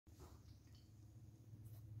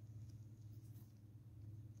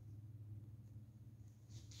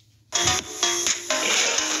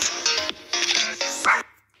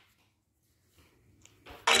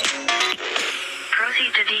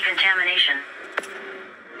Proceed to decontamination.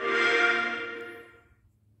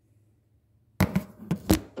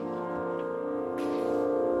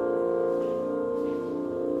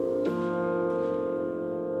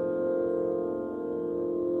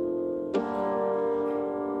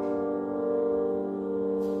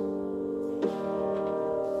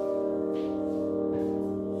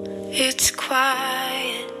 It's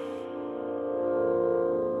quiet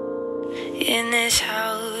in this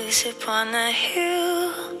house upon the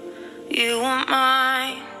hill. You won't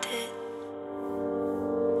mind it.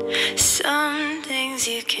 Some things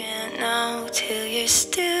you can't know till you're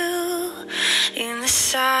still in the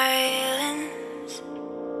silence.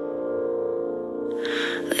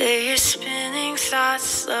 Let your spinning thoughts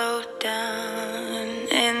slow down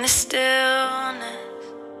in the stillness.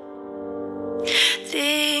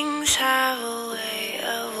 Things have a way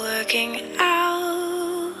of working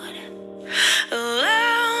out.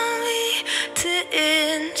 Allow me to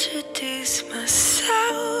introduce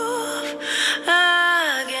myself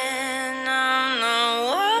again. I'm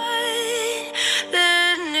the one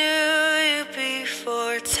that knew you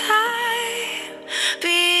before time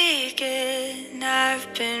began. I've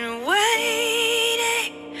been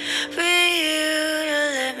waiting for you to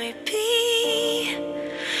let me be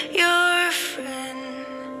your friend.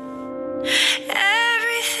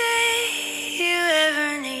 Everything you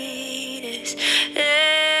ever need is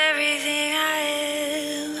everything I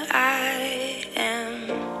am.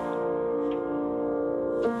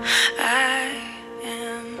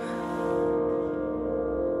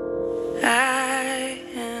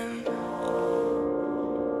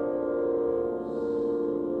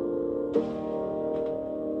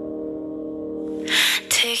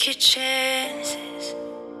 Take your chances.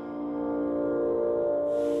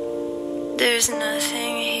 There's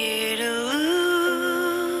nothing here to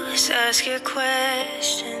lose. Ask your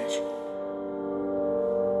questions.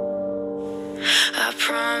 I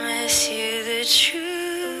promise you the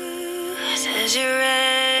truth as you're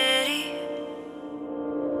ready.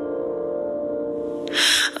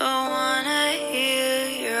 I wanna hear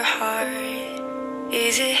your heart.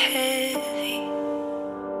 Is it heavy?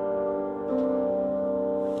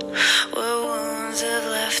 What wounds have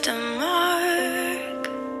left a mark?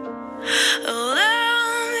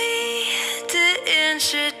 Allow me to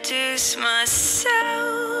introduce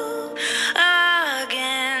myself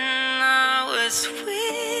again. I was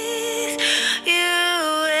with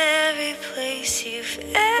you every place you've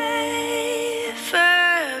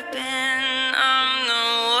ever been. I'm the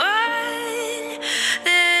one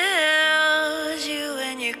that held you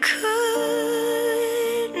when you couldn't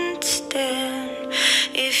stand.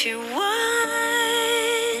 If you're wondering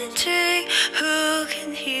who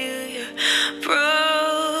can heal your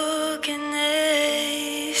brokenness,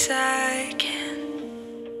 I can.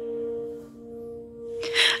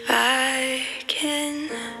 I can.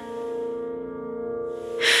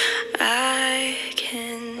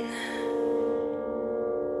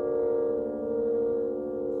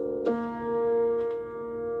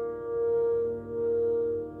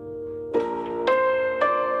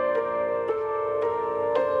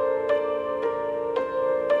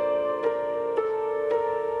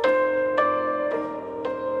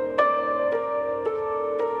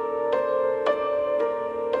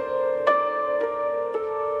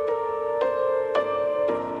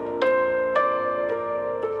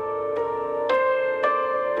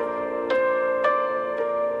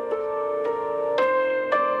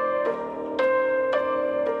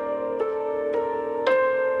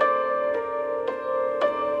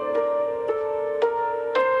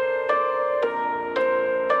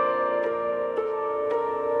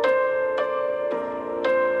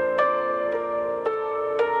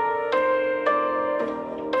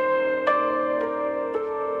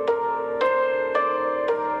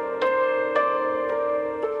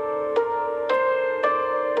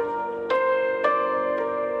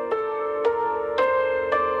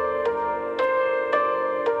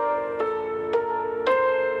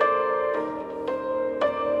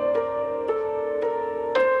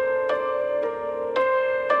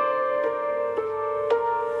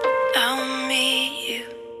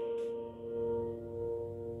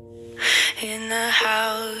 in the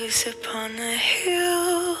house upon the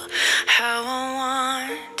hill, how I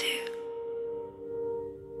want to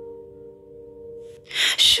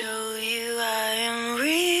show you I am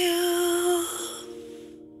real.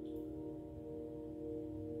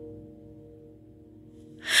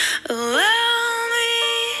 Allow me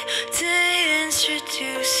to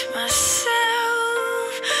introduce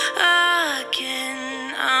myself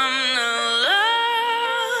again. I'm